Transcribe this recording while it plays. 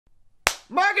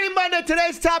Marketing Monday,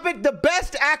 today's topic, the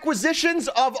best acquisitions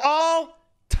of all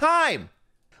time.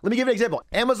 Let me give you an example.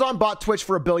 Amazon bought Twitch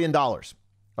for $1 billion.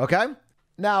 Okay?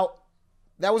 Now,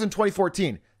 that was in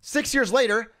 2014. 6 years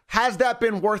later, has that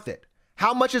been worth it?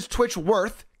 How much is Twitch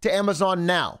worth to Amazon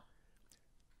now?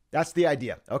 That's the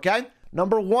idea, okay?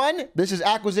 Number one, this is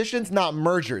acquisitions, not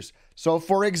mergers. So,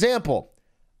 for example,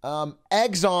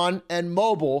 Exxon and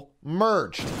Mobil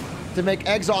merged to make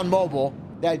Exxon Mobil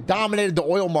that dominated the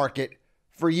oil market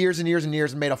for years and years and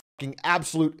years and made a fucking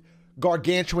absolute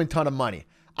gargantuan ton of money.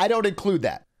 I don't include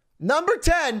that. Number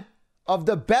 10 of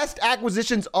the best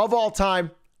acquisitions of all time,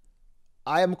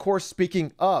 I am, of course,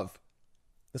 speaking of.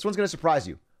 This one's going to surprise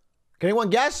you. Can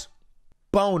anyone guess?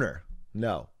 Boner.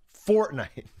 No.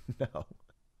 Fortnite. No.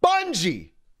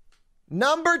 Bungie.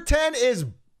 Number 10 is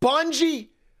Bungie,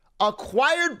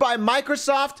 acquired by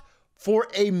Microsoft for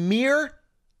a mere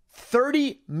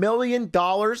 $30 million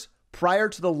prior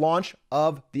to the launch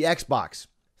of the Xbox.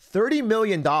 $30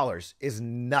 million is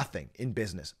nothing in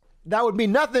business. That would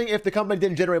mean nothing if the company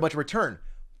didn't generate much return.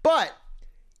 But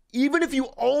even if you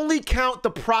only count the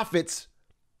profits,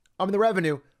 the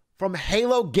revenue from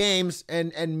Halo games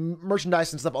and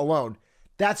merchandise and stuff alone,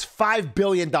 that's $5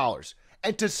 billion.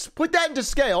 And to put that into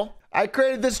scale, I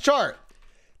created this chart.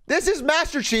 This is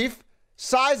Master Chief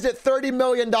sized at $30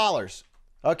 million.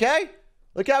 Okay?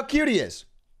 Look how cute he is.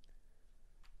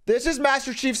 This is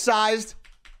Master Chief sized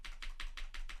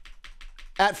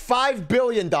at $5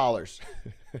 billion.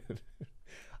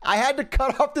 I had to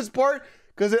cut off this part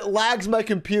because it lags my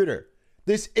computer.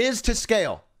 This is to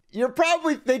scale. You're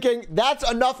probably thinking that's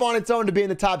enough on its own to be in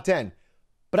the top 10,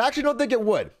 but I actually don't think it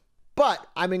would. But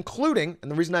I'm including,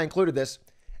 and the reason I included this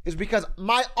is because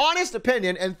my honest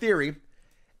opinion and theory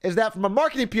is that from a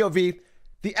marketing POV,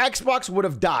 the Xbox would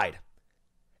have died.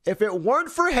 If it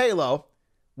weren't for Halo,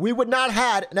 we would not have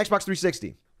had an Xbox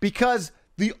 360, because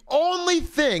the only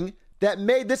thing that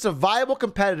made this a viable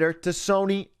competitor to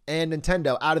Sony and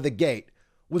Nintendo out of the gate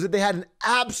was that they had an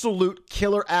absolute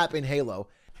killer app in Halo.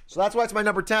 So that's why it's my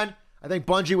number 10. I think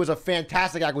Bungie was a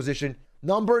fantastic acquisition.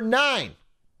 Number 9,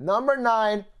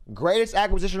 greatest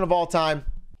acquisition of all time.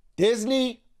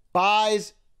 Disney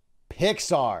buys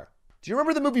Pixar. Do you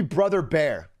remember the movie Brother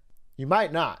Bear? You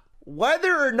might not.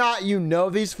 Whether or not you know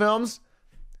these films,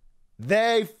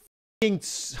 they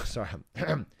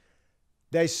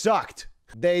they sucked.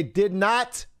 They did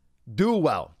not do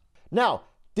well. Now,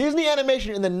 Disney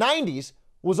animation in the 90s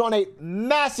was on a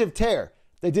massive tear.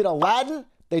 They did Aladdin,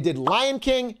 they did Lion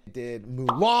King, they did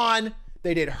Mulan,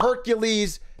 they did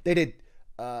Hercules, they did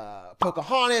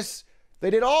Pocahontas. They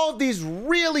did all of these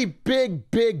really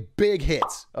big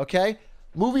hits, okay?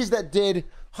 Movies that did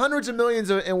hundreds of millions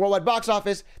in worldwide box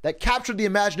office, that captured the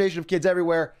imagination of kids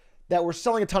everywhere, that were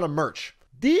selling a ton of merch.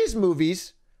 These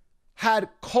movies had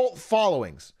cult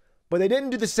followings, but they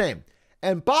didn't do the same.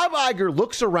 And Bob Iger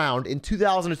looks around in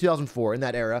 2000 to 2004, in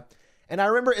that era, and I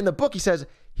remember in the book he says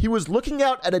he was looking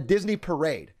out at a Disney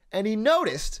parade, and he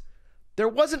noticed there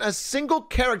wasn't a single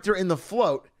character in the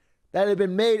float that had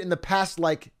been made in the past,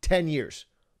 10 years.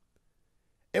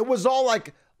 It was all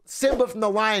like Simba from The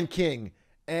Lion King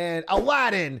and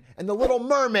Aladdin and The Little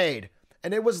Mermaid.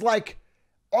 And it was like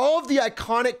all of the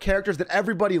iconic characters that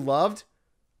everybody loved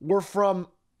were from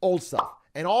old stuff.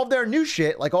 And all of their new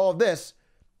shit, like all of this,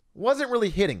 wasn't really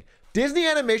hitting. Disney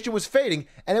animation was fading,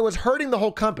 and it was hurting the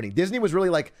whole company. Disney was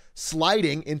really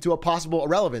sliding into a possible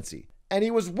irrelevancy. And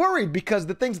he was worried because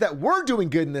the things that were doing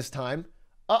good in this time,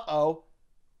 Toy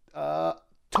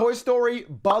Story,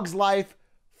 Bug's Life,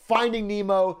 Finding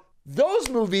Nemo, those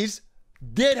movies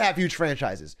did have huge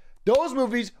franchises. Those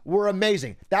movies were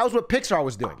amazing. That was what Pixar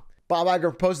was doing. Bob Iger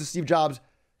proposed to Steve Jobs,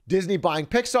 Disney buying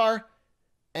Pixar.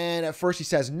 And at first he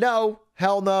says, no,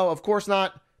 hell no, of course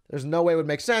not. There's no way it would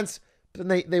make sense. But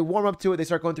then they warm up to it. They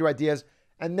start going through ideas.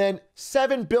 And then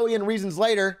 7 billion reasons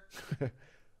later,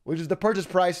 which is the purchase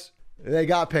price, they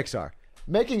got Pixar.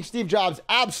 Making Steve Jobs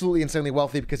absolutely insanely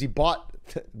wealthy because he bought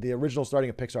the original starting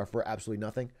of Pixar for absolutely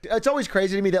nothing. It's always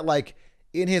crazy to me that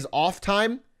in his off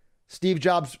time, Steve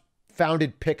Jobs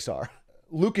founded Pixar.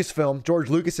 Lucasfilm, George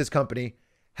Lucas's company,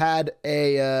 had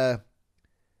a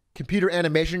computer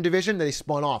animation division that they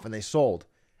spun off and they sold.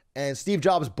 And Steve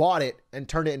Jobs bought it and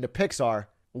turned it into Pixar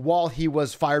while he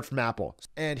was fired from Apple.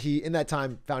 And he, in that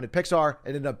time, founded Pixar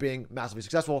and ended up being massively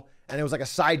successful. And it was like a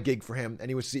side gig for him. And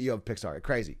he was CEO of Pixar.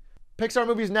 Crazy. Pixar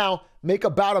movies now make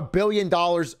about $1 billion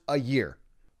a year.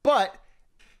 But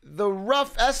the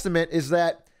rough estimate is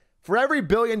that for every $1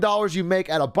 billion you make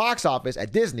at a box office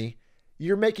at Disney,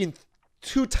 you're making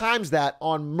 2 times that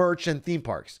on merch and theme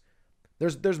parks.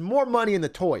 There's more money in the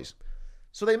toys.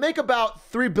 So they make about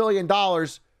 $3 billion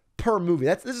per movie.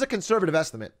 This is a conservative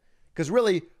estimate because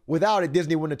really without it,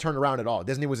 Disney wouldn't have turned around at all.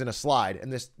 Disney was in a slide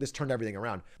and this turned everything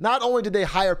around. Not only did they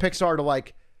hire Pixar to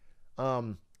like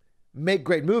make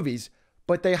great movies,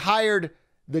 but they hired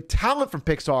the talent from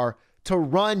Pixar to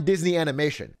run Disney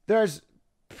animation. There's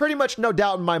pretty much no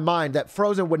doubt in my mind that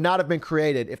Frozen would not have been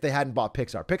created if they hadn't bought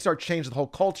Pixar. Pixar changed the whole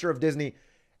culture of Disney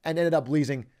and ended up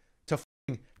leading to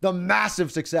the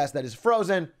massive success that is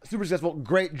Frozen. Super successful.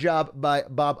 Great job by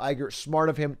Bob Iger. Smart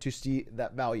of him to see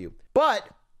that value. But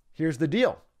here's the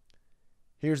deal.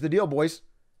 Here's the deal, boys.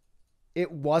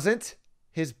 It wasn't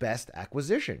his best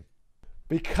acquisition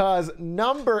because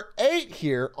number 8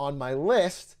 here on my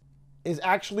list is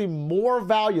actually more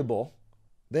valuable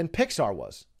than Pixar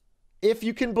was. If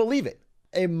you can believe it.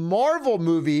 A Marvel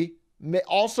movie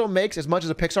also makes as much as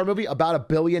a Pixar movie, about $1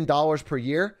 billion per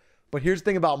year. But here's the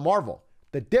thing about Marvel.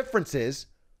 The difference is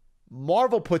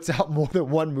Marvel puts out more than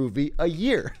one movie a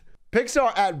year.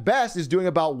 Pixar at best is doing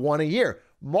about one a year.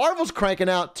 Marvel's cranking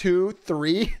out 2,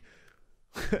 3,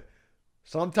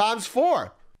 sometimes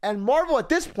 4. And Marvel at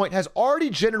this point has already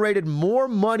generated more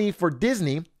money for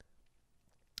Disney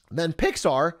than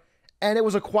Pixar, and it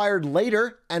was acquired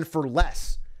later and for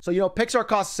less. So, Pixar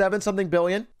cost 7-something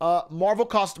billion. Marvel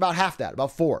cost about half that,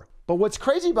 about 4. But what's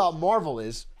crazy about Marvel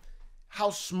is how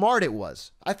smart it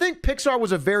was. I think Pixar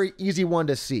was a very easy one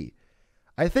to see.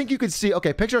 I think you could see,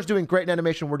 okay, Pixar's doing great in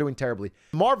animation, we're doing terribly.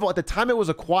 Marvel, at the time it was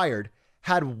acquired,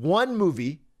 had one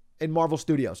movie in Marvel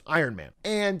Studios, Iron Man.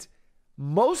 And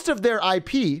most of their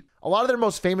IP, a lot of their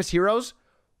most famous heroes,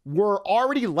 were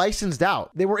already licensed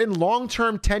out. They were in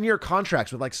long-term 10-year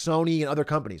contracts with like Sony and other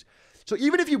companies. So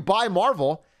even if you buy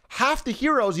Marvel, half the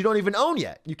heroes you don't even own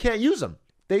yet. You can't use them.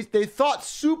 They thought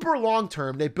super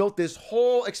long-term. They built this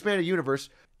whole expanded universe,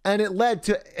 and it led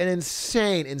to an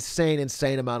insane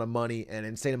amount of money, an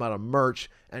insane amount of merch,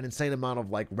 an insane amount of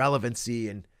like relevancy,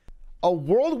 and a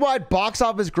worldwide box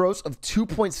office gross of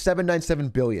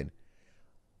 $2.797 billion.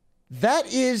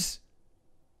 That is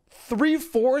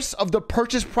 3/4 of the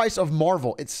purchase price of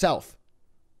Marvel itself.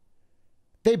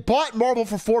 They bought Marvel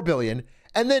for $4 billion,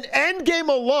 and then Endgame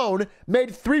alone made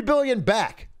 $3 billion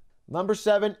back. Number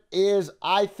 7 is,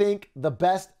 I think, the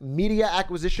best media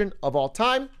acquisition of all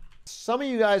time. Some of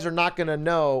you guys are not going to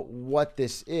know what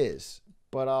this is,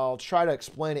 but I'll try to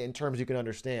explain it in terms you can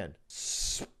understand.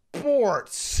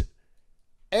 Sports,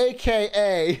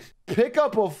 aka pick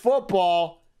up a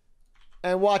football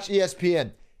and watch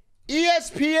ESPN.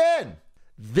 ESPN!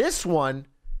 This one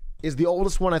is the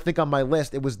oldest one I think on my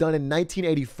list. It was done in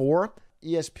 1984.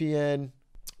 ESPN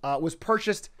was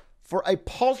purchased for a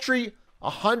paltry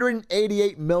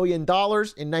 $188 million in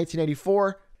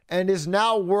 1984 and is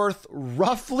now worth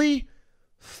roughly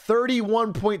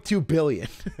 $31.2 billion.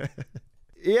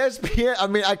 ESPN, I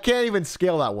mean, I can't even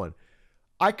scale that one.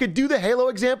 I could do the Halo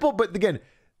example, but again,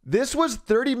 this was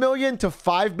 30 million to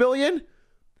 5 billion.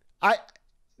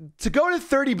 To go to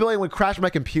 30 billion would crash my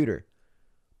computer.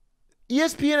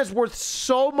 ESPN is worth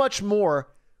so much more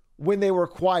when they were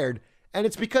acquired, and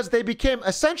it's because they became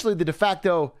essentially the de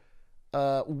facto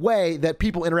way that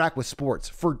people interact with sports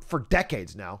for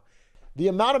decades now. The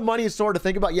amount of money is sort of to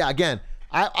think about. Yeah, again,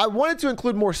 I wanted to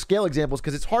include more scale examples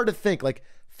because it's hard to think like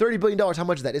 $30 billion, how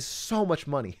much of that is so much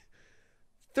money.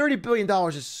 $30 billion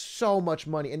is so much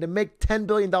money. And to make $10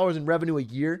 billion in revenue a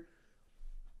year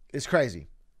is crazy.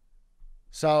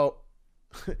 So,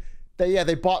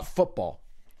 they bought football.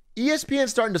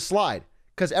 ESPN's starting to slide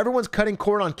because everyone's cutting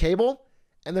cord on cable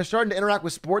and they're starting to interact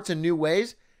with sports in new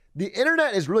ways. The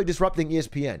internet is really disrupting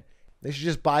ESPN. They should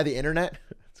just buy the internet.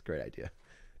 That's a great idea.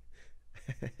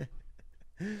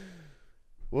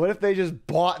 What if they just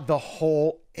bought the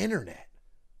whole internet?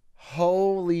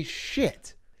 Holy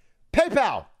shit.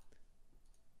 PayPal,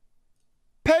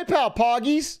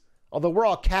 Poggies. Although we're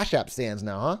all Cash App stands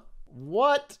now, huh?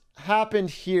 What happened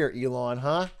here, Elon,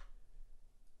 huh?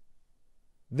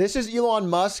 This is Elon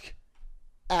Musk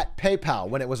at PayPal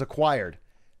when it was acquired.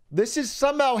 This is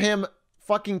somehow him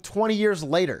fucking 20 years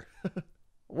later.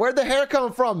 Where'd the hair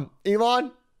come from,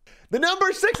 Elon? The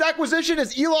number 6 acquisition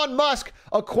is Elon Musk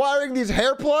acquiring these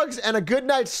hair plugs and a good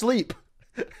night's sleep.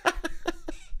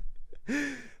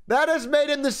 That has made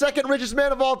him the second richest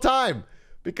man of all time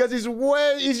because he's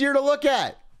way easier to look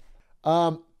at.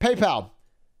 PayPal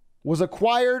was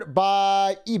acquired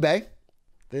by eBay.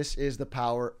 This is the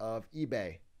power of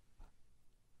eBay.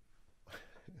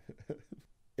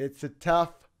 It's a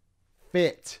tough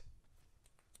fit.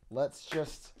 Let's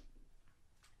just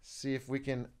see if we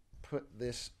can put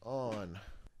this on.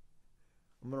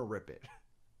 I'm going to rip it.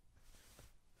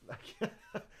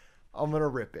 I'm going to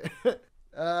rip it.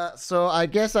 So I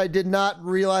guess I did not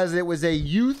realize it was a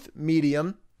youth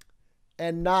medium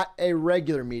and not a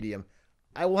regular medium.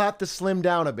 I will have to slim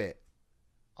down a bit.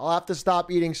 I'll have to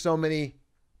stop eating so many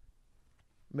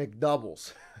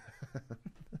McDoubles.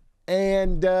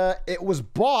 And it was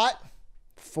bought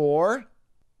for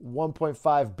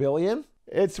 $1.5 billion.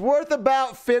 It's worth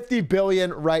about $50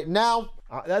 billion right now.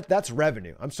 That's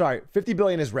revenue. I'm sorry. $50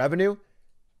 billion is revenue.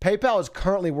 PayPal is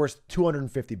currently worth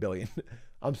 $250 billion.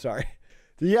 I'm sorry.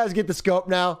 Do you guys get the scope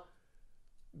now?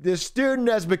 The student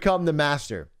has become the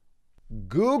master.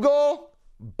 Google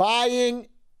buying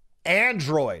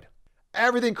Android.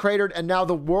 Everything cratered, and now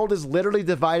the world is literally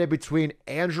divided between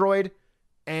Android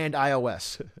and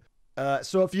iOS.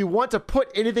 So if you want to put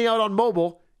anything out on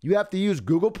mobile, you have to use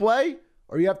Google Play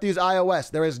or you have to use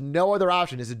iOS. There is no other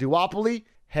option. Is it a duopoly?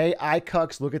 Hey,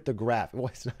 iCucks, look at the graph.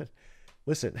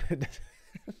 Listen,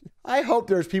 I hope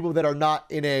there's people that are not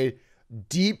in a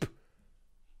deep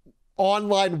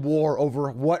online war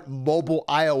over what mobile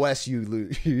iOS you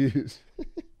use.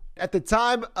 At the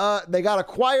time, they got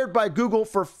acquired by Google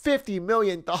for $50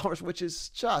 million, which is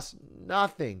just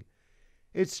nothing.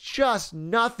 It's just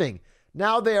nothing.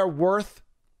 Now they are worth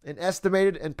an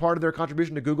estimated, and part of their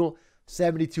contribution to Google,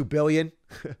 $72 billion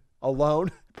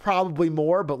alone. Probably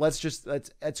more, but let's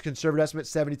conservative estimate,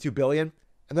 $72 billion.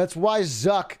 And that's why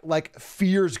Zuck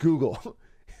fears Google.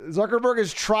 Zuckerberg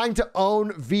is trying to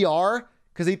own VR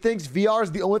because he thinks VR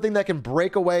is the only thing that can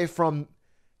break away from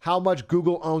how much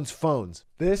Google owns phones.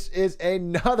 This is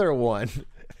another one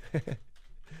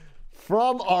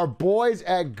from our boys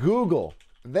at Google.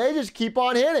 They just keep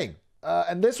on hitting.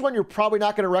 And this one you're probably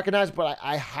not going to recognize, but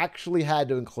I actually had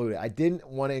to include it. I didn't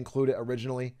want to include it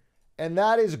originally. And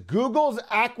that is Google's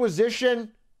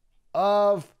acquisition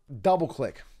of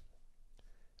DoubleClick.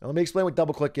 Now let me explain what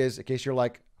DoubleClick is in case you're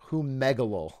like, who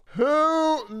megalol?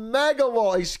 Who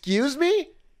megalol? Excuse me?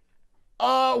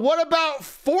 What about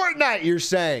Fortnite, you're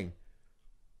saying?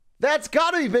 That's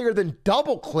got to be bigger than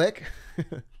DoubleClick.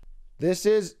 This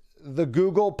is the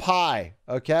Google Pie,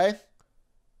 okay?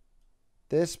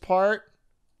 This part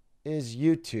is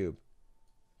YouTube.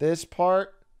 This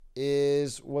part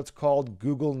is what's called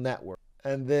Google Network.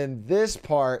 And then this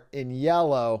part in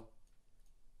yellow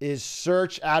is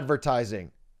search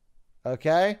advertising,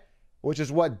 okay? Which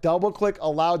is what DoubleClick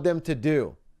allowed them to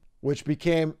do, which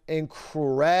became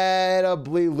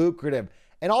incredibly lucrative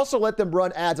and also let them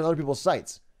run ads on other people's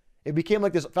sites. It became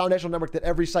like this foundational network that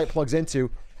every site plugs into,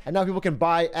 and now people can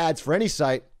buy ads for any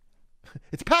site.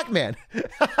 It's Pac-Man.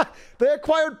 They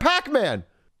acquired Pac-Man.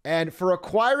 And for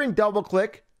acquiring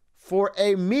DoubleClick for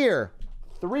a mere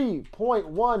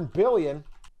 $3.1 billion,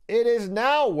 it is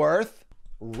now worth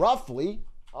roughly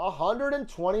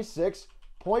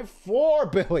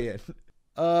 $126.4 billion.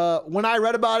 When I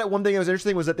read about it, one thing that was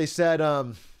interesting was that they said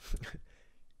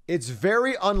it's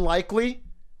very unlikely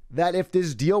that if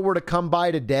this deal were to come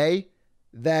by today,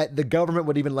 that the government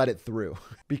would even let it through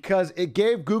because it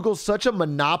gave Google such a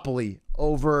monopoly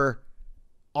over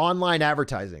online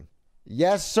advertising.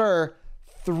 Yes, sir.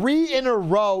 3 in a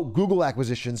row Google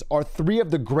acquisitions are 3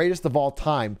 of the greatest of all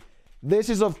time. This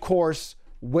is, of course,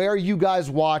 where you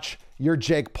guys watch your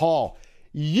Jake Paul.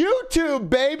 YouTube,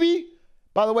 baby.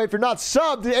 By the way, if you're not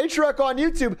subbed to Atrioc on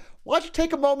YouTube, why don't you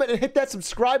take a moment and hit that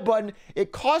subscribe button?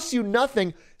 It costs you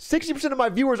nothing. 60% of my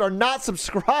viewers are not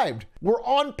subscribed. We're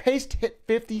on pace to hit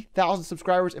 50,000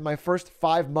 subscribers in my first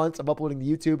 5 months of uploading to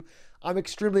YouTube. I'm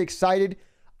extremely excited.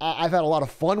 I've had a lot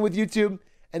of fun with YouTube,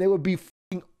 and it would be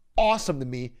f***ing awesome to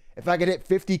me if I could hit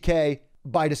 50K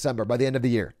by December, by the end of the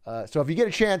year. So if you get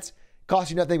a chance, it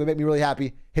costs you nothing, but make me really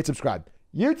happy, hit subscribe.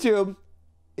 YouTube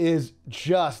is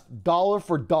just dollar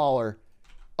for dollar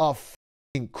a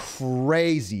f***ing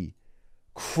crazy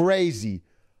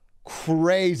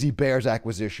Bears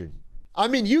acquisition. I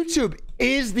mean, YouTube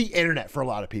is the internet for a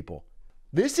lot of people.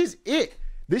 This is it.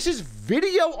 This is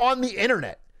video on the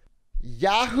internet.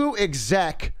 Yahoo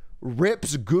exec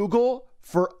rips Google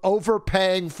for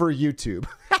overpaying for YouTube.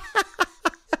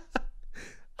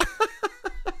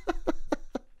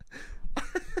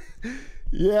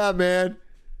 Yeah, man.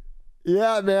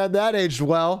 Yeah, man, that aged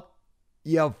well.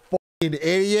 You fucking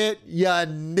idiot. You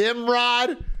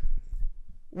Nimrod.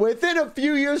 Within a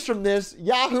few years from this,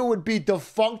 Yahoo would be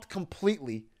defunct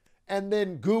completely. And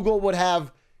then Google would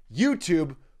have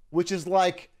YouTube, which is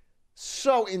like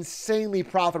so insanely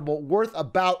profitable, worth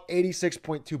about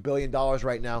 $86.2 billion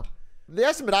right now. The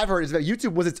estimate I've heard is that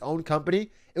YouTube was its own company,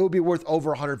 it would be worth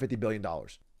over $150 billion.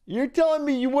 You're telling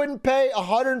me you wouldn't pay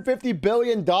 $150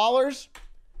 billion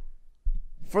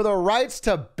for the rights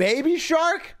to Baby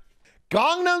Shark?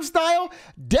 Gangnam Style?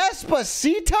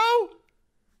 Despacito?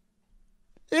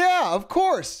 Yeah, of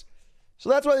course. So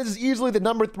that's why this is easily the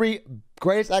number 3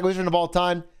 greatest acquisition of all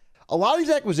time. A lot of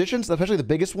these acquisitions, especially the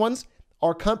biggest ones,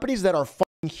 are companies that are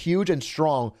fucking huge and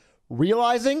strong,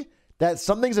 realizing that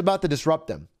something's about to disrupt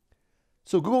them.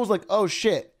 So Google was like, oh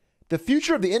shit, the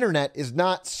future of the internet is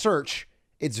not search,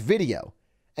 it's video.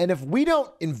 And if we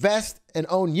don't invest and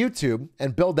own YouTube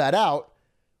and build that out,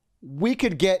 we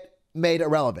could get made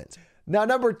irrelevant. Now,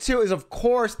 number 2 is, of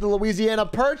course, the Louisiana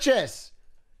Purchase.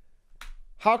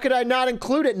 How could I not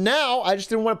include it now? I just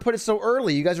didn't want to put it so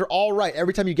early. You guys are all right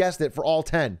every time you guessed it for all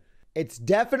 10. It's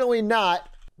definitely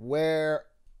not where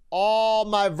all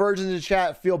my virgins in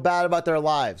chat feel bad about their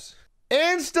lives.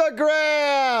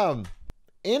 Instagram!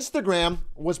 Instagram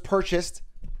was purchased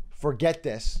for, get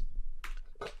this,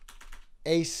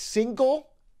 a single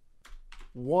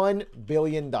 $1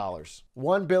 billion.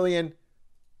 $1 billion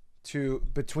to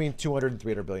between $200 and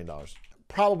 $300 billion.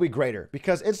 Probably greater,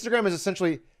 because Instagram is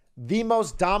essentially the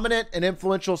most dominant and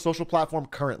influential social platform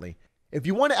currently. If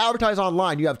you want to advertise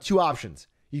online, you have 2 options.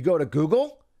 You go to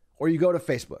Google or you go to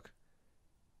Facebook.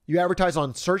 You advertise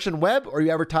on search and web or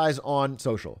you advertise on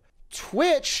social.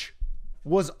 Twitch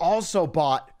was also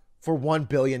bought for $1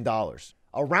 billion.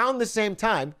 Around the same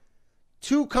time,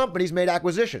 2 companies made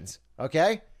acquisitions,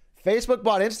 okay? Facebook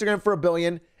bought Instagram for $1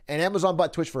 billion and Amazon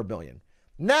bought Twitch for $1 billion.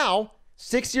 Now,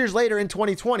 6 years later in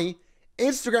 2020,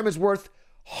 Instagram is worth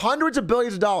hundreds of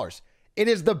billions of dollars. It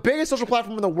is the biggest social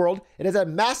platform in the world. It has had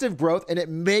massive growth and it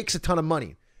makes a ton of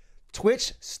money.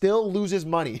 Twitch still loses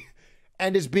money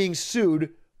and is being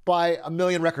sued by 1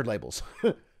 million record labels.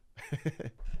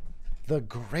 The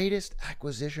greatest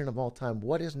acquisition of all time.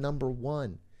 What is number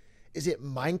 1? Is it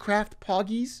Minecraft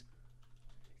Poggies?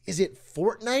 Is it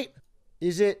Fortnite?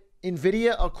 Is it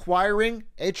Nvidia acquiring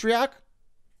Atrioc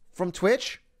from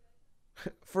Twitch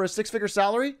for a 6-figure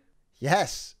salary?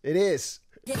 Yes, it is.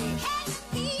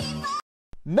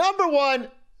 Number 1,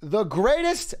 the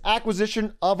greatest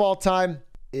acquisition of all time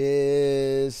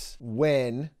is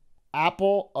when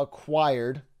Apple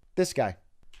acquired this guy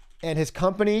and his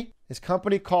company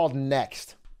called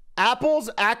Next. Apple's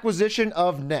acquisition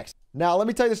of Next. Now, let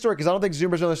me tell you the story because I don't think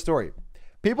Zoomers know the story.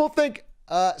 People think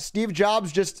Steve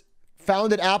Jobs just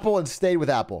founded Apple and stayed with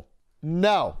Apple.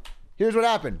 No. Here's what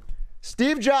happened.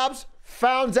 Steve Jobs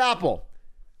founds Apple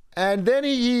and then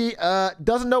he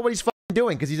doesn't know what he's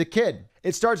doing because he's a kid.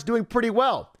 It starts doing pretty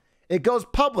well. It goes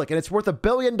public and it's worth $1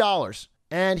 billion.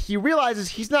 And he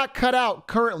realizes he's not cut out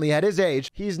currently at his age.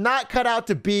 He's not cut out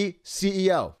to be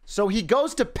CEO. So he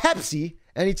goes to Pepsi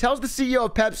and he tells the CEO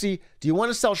of Pepsi, do you want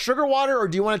to sell sugar water or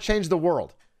do you want to change the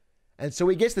world? And so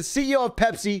he gets the CEO of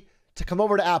Pepsi to come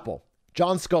over to Apple,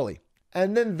 John Scully.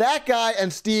 And then that guy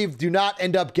and Steve do not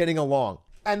end up getting along.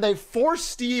 And they force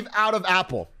Steve out of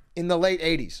Apple in the late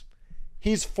 80s.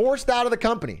 He's forced out of the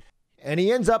company. And he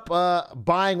ends up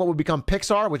buying what would become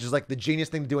Pixar, which is like the genius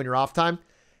thing to do in your off time.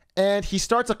 And he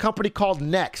starts a company called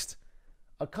Next,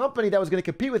 a company that was going to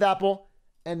compete with Apple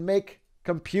and make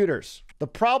computers. The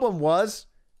problem was,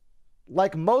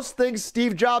 like most things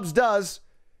Steve Jobs does,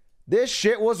 this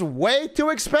shit was way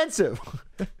too expensive.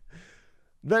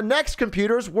 The Next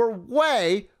computers were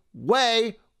way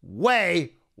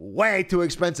too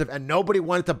expensive and nobody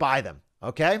wanted to buy them,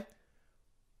 okay?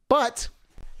 But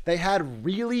they had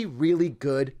really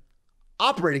good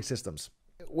operating systems.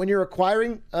 When you're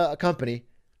acquiring a company,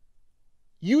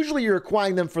 usually you're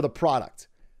acquiring them for the product.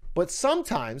 But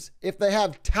sometimes if they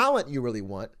have talent you really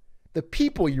want, the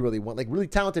people you really want, like really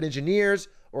talented engineers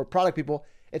or product people,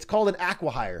 it's called an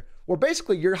acqui-hire, where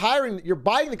basically you're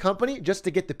buying the company just to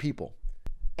get the people.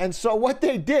 And so what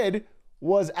they did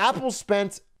was Apple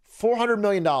spent $400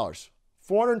 million,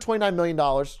 $429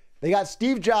 million. They got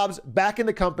Steve Jobs back in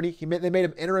the company. They made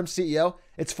him interim CEO.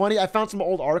 It's funny. I found some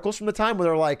old articles from the time where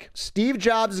they're like, Steve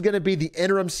Jobs is going to be the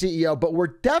interim CEO, but we're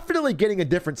definitely getting a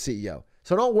different CEO.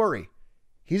 So don't worry.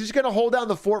 He's just going to hold down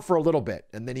the fort for a little bit.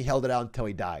 And then he held it out until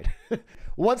he died.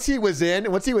 Once he was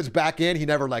back in, he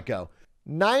never let go.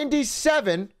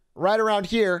 97, right around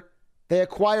here, they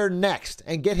acquire Next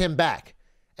and get him back.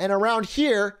 And around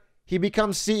here, he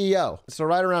becomes CEO. So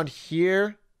right around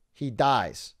here, he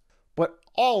dies. But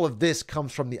all of this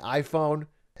comes from the iPhone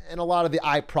and a lot of the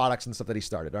iProducts and stuff that he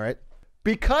started, all right?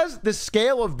 Because the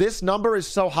scale of this number is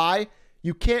so high,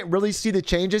 you can't really see the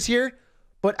changes here,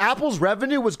 but Apple's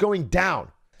revenue was going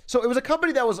down. So it was a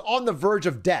company that was on the verge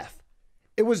of death.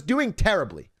 It was doing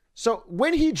terribly. So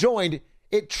when he joined,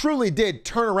 it truly did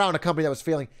turn around a company that was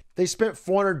failing. They spent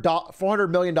 $400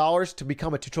 million to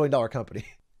become a $2 trillion company.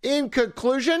 In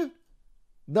conclusion,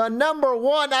 the number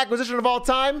 1 acquisition of all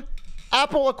time,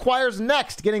 Apple acquires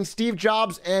Next, getting Steve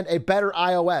Jobs and a better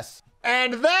iOS.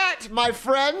 And that, my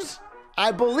friends,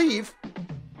 I believe,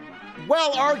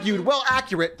 well argued, well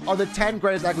accurate, are the 10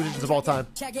 greatest acquisitions of all time.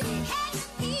 Check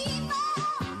it.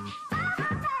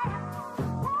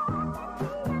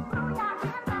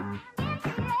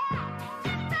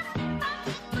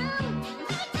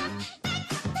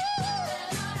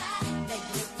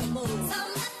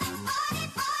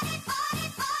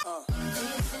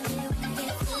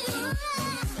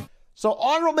 So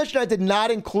honorable mention I did not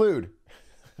include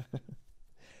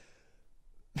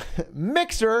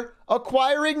Mixer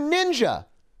acquiring Ninja.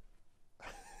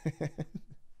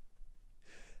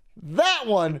 That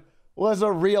one was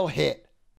a real hit.